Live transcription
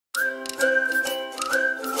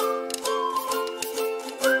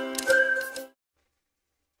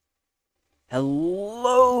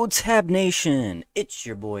Hello, Tab Nation! It's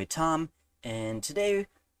your boy Tom, and today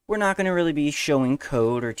we're not going to really be showing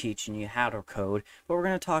code or teaching you how to code, but we're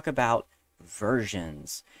going to talk about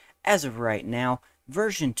versions. As of right now,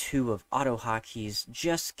 version 2 of AutoHotkey's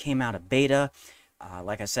just came out of beta.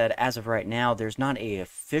 Like I said, as of right now, there's not a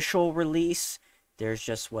official release. There's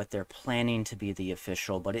just what they're planning to be the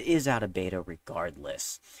official, but it is out of beta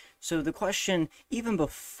regardless. So the question, even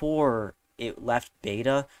before it left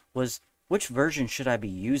beta, was which version should I be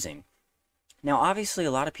using? Now, obviously,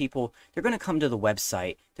 a lot of people, they're going to come to the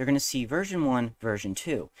website. They're going to see version 1, version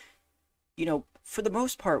 2. You know, for the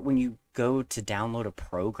most part, when you go to download a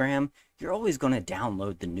program, you're always going to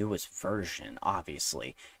download the newest version,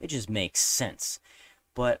 obviously. It just makes sense.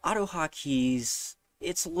 But AutoHotkey's,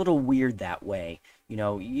 it's a little weird that way. You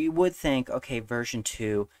know, you would think, okay, version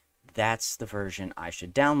 2, that's the version I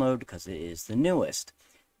should download because it is the newest.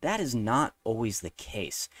 That is not always the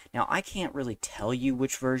case. Now, I can't really tell you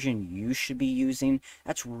which version you should be using.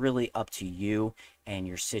 That's really up to you and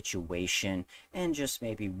your situation and just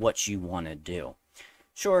maybe what you want to do.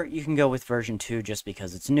 Sure, you can go with version 2 just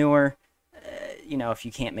because it's newer. You know, if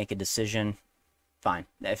you can't make a decision, fine.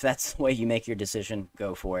 If that's the way you make your decision,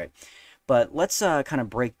 go for it. But let's kind of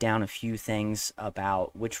break down a few things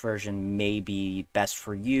about which version may be best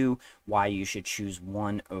for you, why you should choose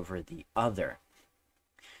one over the other.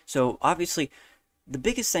 So obviously, the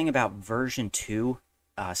biggest thing about version 2,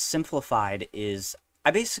 simplified, is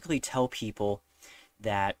I basically tell people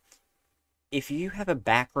that if you have a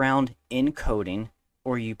background in coding,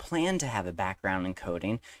 or you plan to have a background in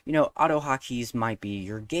coding, you know, AutoHotkey's might be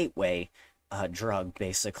your gateway drug,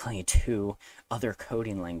 basically, to other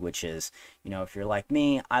coding languages. You know, if you're like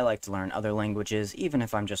me, I like to learn other languages, even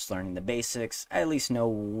if I'm just learning the basics. I at least know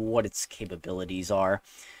what its capabilities are.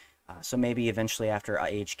 So maybe eventually after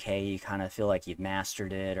HK you kind of feel like you've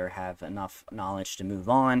mastered it or have enough knowledge to move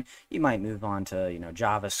on. You might move on to, you know,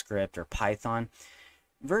 JavaScript or Python.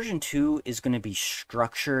 Version 2 is going to be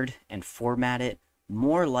structured and formatted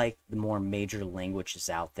more like the more major languages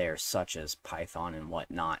out there, such as Python and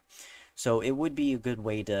whatnot. So it would be a good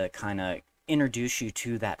way to kind of introduce you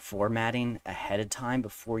to that formatting ahead of time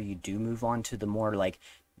before you do move on to the more like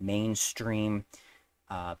mainstream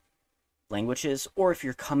languages. Or if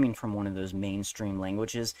you're coming from one of those mainstream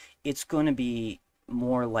languages, it's going to be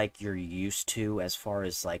more like you're used to as far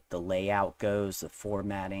as like the layout goes, the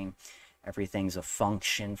formatting. Everything's a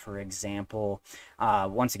function, for example.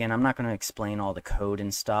 Once again, I'm not going to explain all the code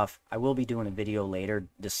and stuff. I will be doing a video later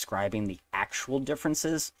describing the actual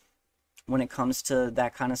differences when it comes to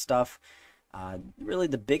that kind of stuff. Really,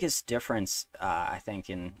 the biggest difference, I think,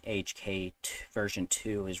 in HK version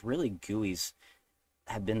 2 is really GUIs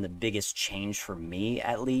have been the biggest change for me,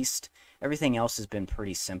 at least. Everything else has been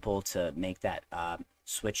pretty simple to make that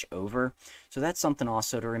switch over. So that's something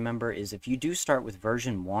also to remember, is if you do start with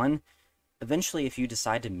version 1, eventually if you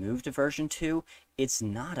decide to move to version 2, it's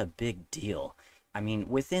not a big deal. I mean,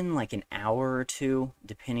 within like an hour or two,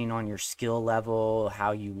 depending on your skill level,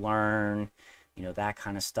 how you learn, you know, that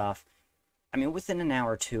kind of stuff. I mean, within an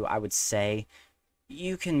hour or two, I would say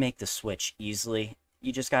you can make the switch easily.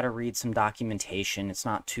 You just got to read some documentation. It's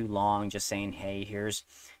not too long, just saying, hey, here's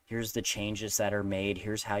the changes that are made.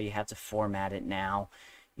 Here's how you have to format it now.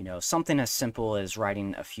 You know, something as simple as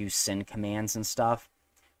writing a few send commands and stuff.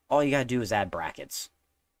 All you got to do is add brackets.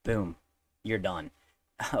 Boom. You're done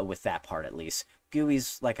with that part, at least.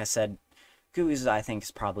 GUIs, like I said, GUIs I think is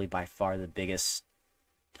probably by far the biggest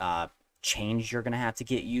change you're going to have to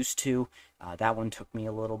get used to. That one took me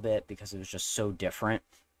a little bit because it was just so different.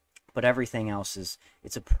 But everything else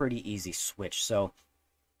it's a pretty easy switch. So,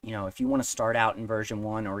 you know, if you want to start out in version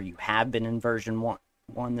 1 or you have been in version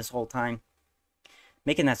 1 this whole time,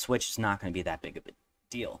 making that switch is not going to be that big of a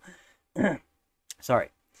deal.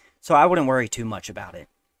 Sorry. So I wouldn't worry too much about it.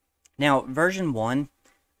 Now, version 1,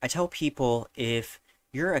 I tell people if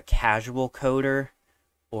you're a casual coder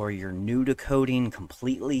or you're new to coding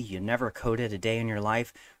completely, you never coded a day in your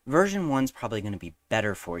life, version 1's probably going to be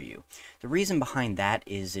better for you. The reason behind that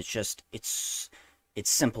is it's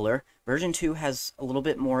simpler. Version 2 has a little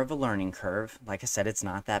bit more of a learning curve. Like I said, it's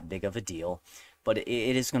not that big of a deal, but it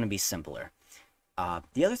is going to be simpler.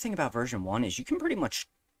 The other thing about version 1 is you can pretty much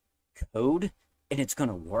code and it's going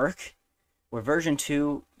to work. Where version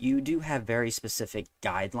 2, you do have very specific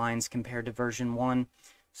guidelines compared to version 1.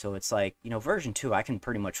 So it's like, you know, version 2, I can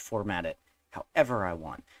pretty much format it however I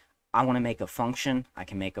want. I want to make a function, I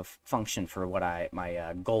can make a function for what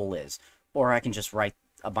my goal is. Or I can just write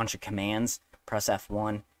a bunch of commands, press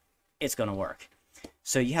F1, it's going to work.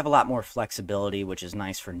 So you have a lot more flexibility, which is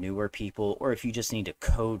nice for newer people, or if you just need to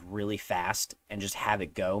code really fast and just have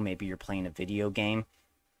it go. Maybe you're playing a video game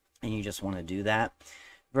and you just want to do that.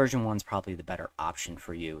 Version 1 is probably the better option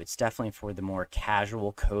for you. It's definitely for the more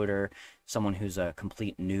casual coder, someone who's a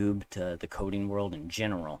complete noob to the coding world in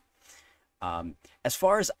general. As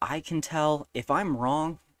far as I can tell, if I'm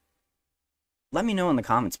wrong, let me know in the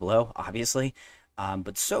comments below, obviously.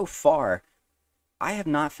 But so far, I have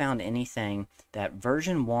not found anything that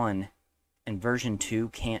version 1 and version 2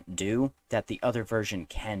 can't do that the other version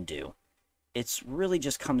can do. It's really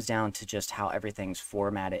just comes down to just how everything's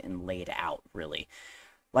formatted and laid out, really.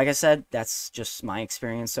 Like I said, that's just my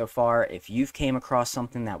experience so far. If you've came across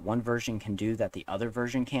something that one version can do that the other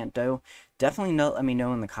version can't do, definitely let me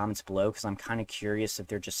know in the comments below, because I'm kind of curious if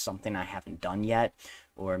there's just something I haven't done yet,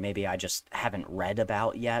 or maybe I just haven't read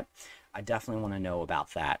about yet. I definitely want to know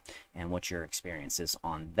about that and what your experience is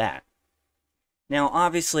on that. Now,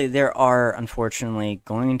 obviously, there are, unfortunately,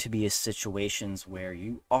 going to be situations where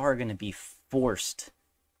you are going to be forced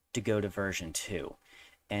to go to version 2.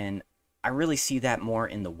 And I really see that more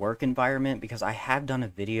in the work environment, because I have done a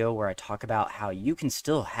video where I talk about how you can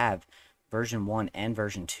still have version 1 and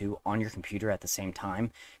version 2 on your computer at the same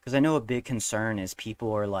time. Because I know a big concern is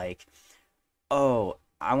people are like, oh,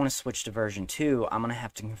 I want to switch to version 2. I'm going to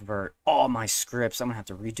have to convert all my scripts. I'm going to have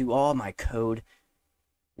to redo all my code.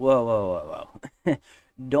 Whoa, whoa, whoa, whoa.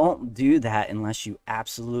 Don't do that unless you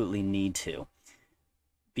absolutely need to,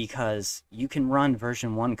 because you can run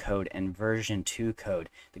version 1 code and version 2 code.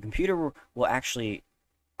 The computer will actually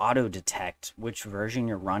auto-detect which version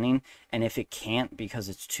you're running, and if it can't because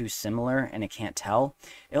it's too similar and it can't tell,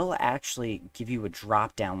 it'll actually give you a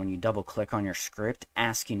drop down when you double click on your script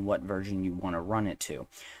asking what version you want to run it to.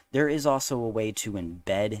 There is also a way to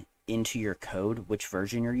embed into your code which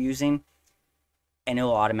version you're using, and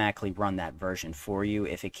it'll automatically run that version for you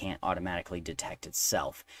if it can't automatically detect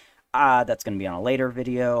itself. That's going to be on a later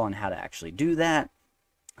video on how to actually do that.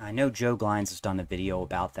 I know Joe Glines has done a video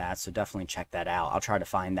about that, so definitely check that out. I'll try to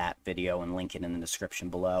find that video and link it in the description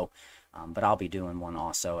below, but I'll be doing one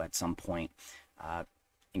also at some point,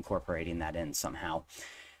 incorporating that in somehow.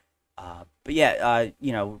 But yeah,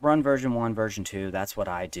 you know, run version 1, version 2, that's what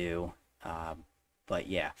I do. But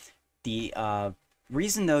yeah, the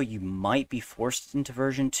reason though you might be forced into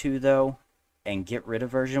version 2 though, and get rid of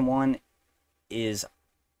version 1, is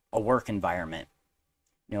a work environment.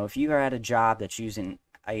 You know, if you are at a job that's using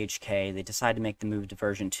AutoHotkey, they decide to make the move to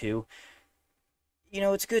version 2, you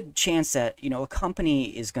know, it's a good chance that, you know, a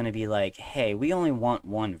company is going to be like, hey, we only want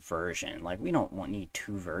one version. Like, we don't need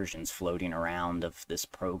 2 versions floating around of this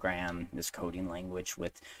program, this coding language,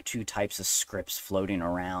 with 2 types of scripts floating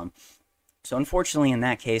around. So unfortunately, in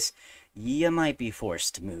that case, you might be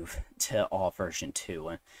forced to move to all version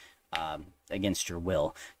 2 against your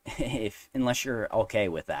will, unless you're okay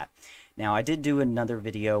with that. Now, I did do another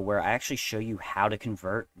video where I actually show you how to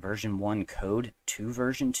convert version 1 code to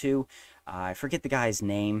version 2. I forget the guy's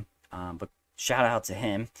name, but shout out to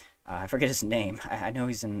him. I forget his name. I know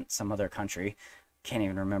he's in some other country. Can't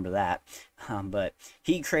even remember that. But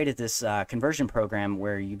he created this conversion program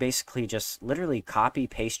where you basically just literally copy,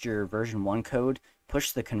 paste your version 1 code,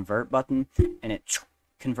 push the convert button, and it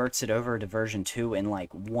converts it over to version 2 in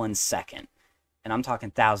like 1 second. And I'm talking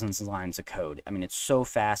thousands of lines of code. I mean, it's so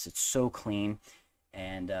fast, it's so clean,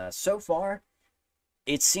 and so far,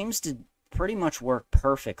 it seems to pretty much work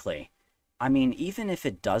perfectly. I mean, even if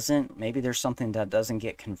it doesn't, maybe there's something that doesn't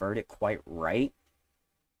get converted quite right,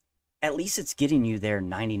 at least it's getting you there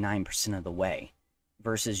 99% of the way,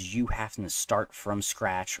 versus you having to start from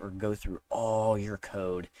scratch or go through all your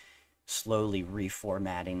code, slowly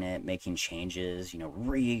reformatting it, making changes, you know,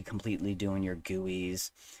 completely doing your GUIs.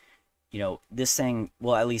 You know, this thing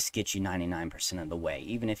will at least get you 99% of the way.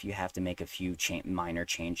 Even if you have to make a few minor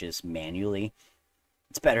changes manually,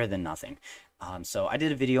 it's better than nothing. So I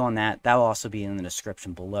did a video on that. That will also be in the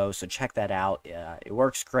description below, so check that out. It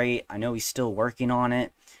works great. I know he's still working on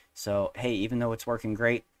it. So, hey, even though it's working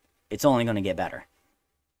great, it's only going to get better.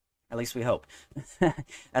 At least we hope.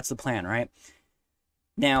 That's the plan, right?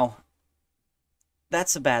 Now,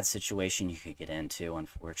 that's a bad situation you could get into,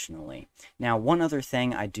 unfortunately. Now, one other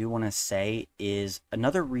thing I do want to say is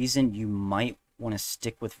another reason you might want to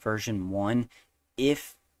stick with version 1,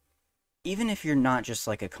 even if you're not just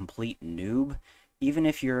like a complete noob, even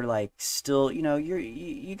if you're like still, you know,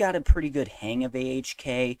 you got a pretty good hang of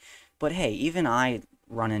AutoHotkey, but hey, even I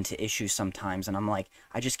run into issues sometimes and I'm like,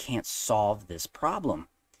 I just can't solve this problem.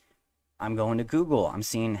 I'm going to Google, I'm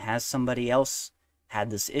seeing, has somebody else had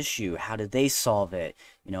this issue? How did they solve it?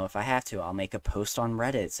 You know, if I have to, I'll make a post on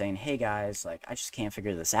Reddit saying, hey guys, like, I just can't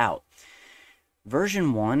figure this out.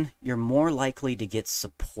 Version 1, you're more likely to get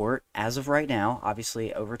support as of right now.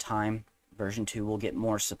 Obviously, over time, version 2 will get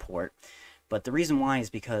more support. But the reason why is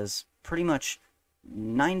because pretty much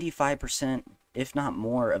 95%, if not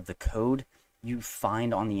more, of the code you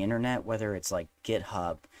find on the internet, whether it's like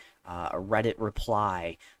GitHub, a Reddit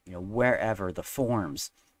reply, wherever, the forums,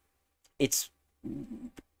 it's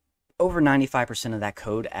over 95% of that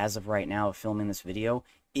code as of right now of filming this video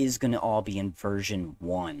is going to all be in version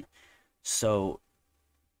 1. So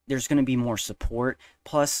there's going to be more support.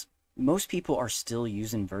 Plus, most people are still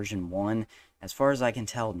using version 1. As far as I can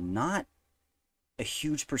tell, not a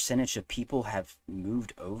huge percentage of people have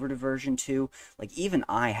moved over to version 2. Like, even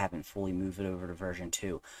I haven't fully moved it over to version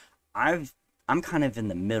 2. I'm kind of in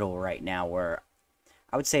the middle right now, where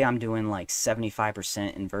I would say I'm doing like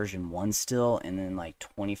 75% in version 1 still, and then like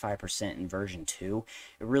 25% in version 2.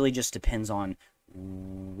 It really just depends on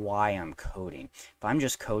why I'm coding. If I'm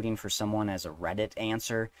just coding for someone as a Reddit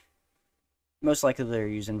answer, most likely they're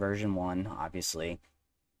using version 1, obviously.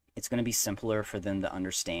 It's going to be simpler for them to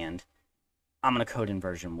understand. I'm going to code in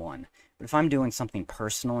version 1. But if I'm doing something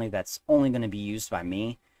personally that's only going to be used by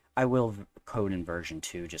me, I will code in version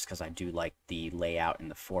 2 just because I do like the layout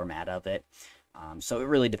and the format of it. So it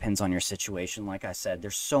really depends on your situation. Like I said,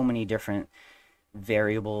 there's so many different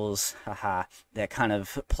variables that kind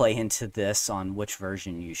of play into this on which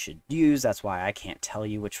version you should use. That's why I can't tell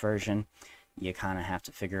you which version. You kind of have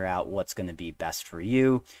to figure out what's going to be best for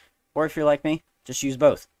you. Or if you're like me, just use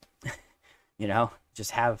both.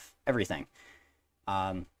 Just have everything.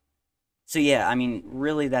 So yeah, I mean,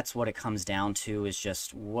 really that's what it comes down to, is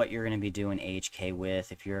just what you're going to be doing AHK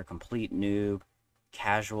with. If you're a complete noob,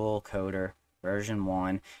 casual coder, version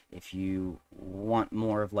 1. If you want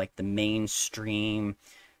more of like the mainstream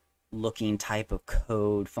looking type of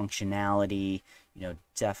code functionality,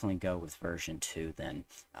 definitely go with version 2 then,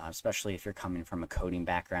 especially if you're coming from a coding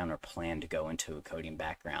background or plan to go into a coding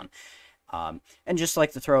background. And just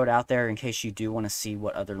like to throw it out there in case you do want to see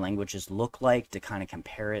what other languages look like, to kind of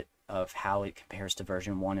compare it, of how it compares to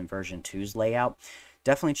version 1 and version 2's layout,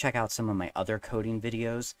 definitely check out some of my other coding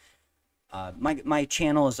videos. My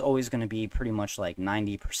channel is always going to be pretty much like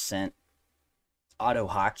 90%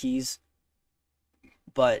 AutoHotkeys,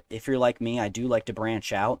 but if you're like me, I do like to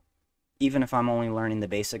branch out, even if I'm only learning the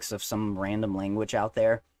basics of some random language out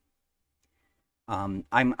there. I'm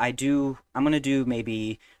going to do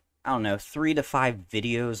maybe, I don't know, 3 to 5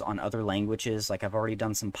 videos on other languages. Like, I've already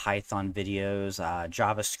done some Python videos,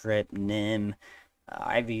 JavaScript, NIM.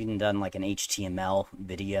 I've even done like an HTML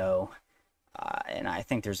video. And I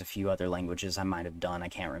think there's a few other languages I might have done. I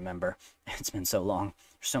can't remember. It's been so long.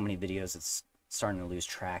 There's so many videos, it's starting to lose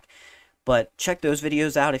track. But check those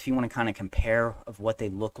videos out if you want to kind of compare of what they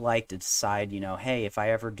look like, to decide, hey, if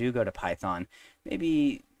I ever do go to Python,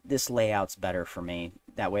 maybe this layout's better for me.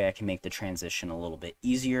 That way I can make the transition a little bit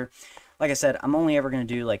easier. Like I said, I'm only ever going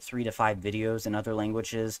to do like 3 to 5 videos in other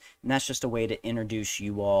languages, and that's just a way to introduce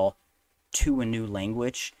you all to a new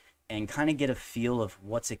language and kind of get a feel of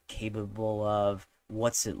what's it capable of,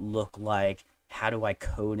 what's it look like, how do I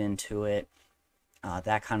code into it,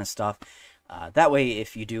 that kind of stuff. That way,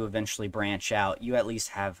 if you do eventually branch out, you at least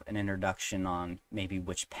have an introduction on maybe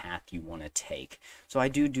which path you want to take. So I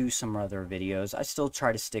do some other videos. I still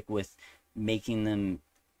try to stick with making them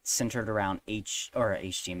centered around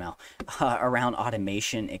HTML, around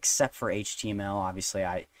automation, except for HTML. Obviously,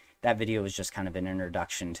 that video was just kind of an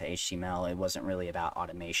introduction to HTML. It wasn't really about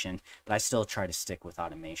automation, but I still try to stick with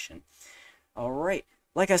automation. All right.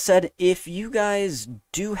 Like I said, if you guys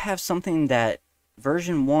do have something that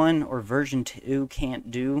version 1 or version 2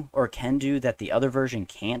 can't do, or can do, that the other version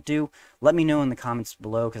can't do, let me know in the comments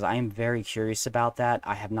below, because I am very curious about that.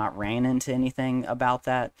 I have not ran into anything about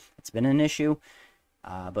that. It's been an issue.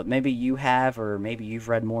 But maybe you have, or maybe you've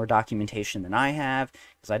read more documentation than I have,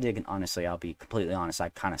 because I did, honestly, I'll be completely honest, I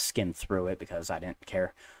kind of skimmed through it because I didn't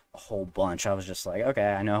care a whole bunch. I was just like,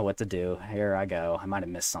 okay, I know what to do. Here I go. I might have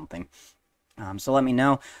missed something. So let me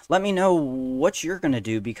know. Let me know what you're going to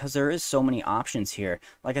do, because there is so many options here.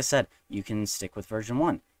 Like I said, you can stick with version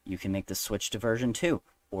 1. You can make the switch to version 2,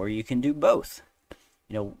 or you can do both.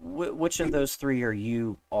 Which of those 3 are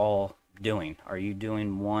you all doing? Are you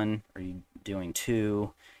doing 1? Are you doing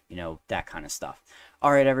 2? That kind of stuff.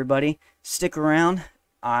 All right, everybody, stick around.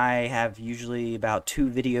 I have usually about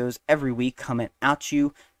 2 videos every week coming out to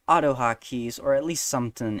you, AutoHotkeys, or at least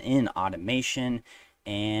something in automation.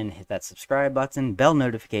 And hit that subscribe button, bell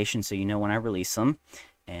notification, so you know when I release them.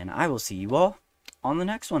 And I will see you all on the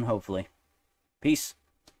next one, hopefully. Peace.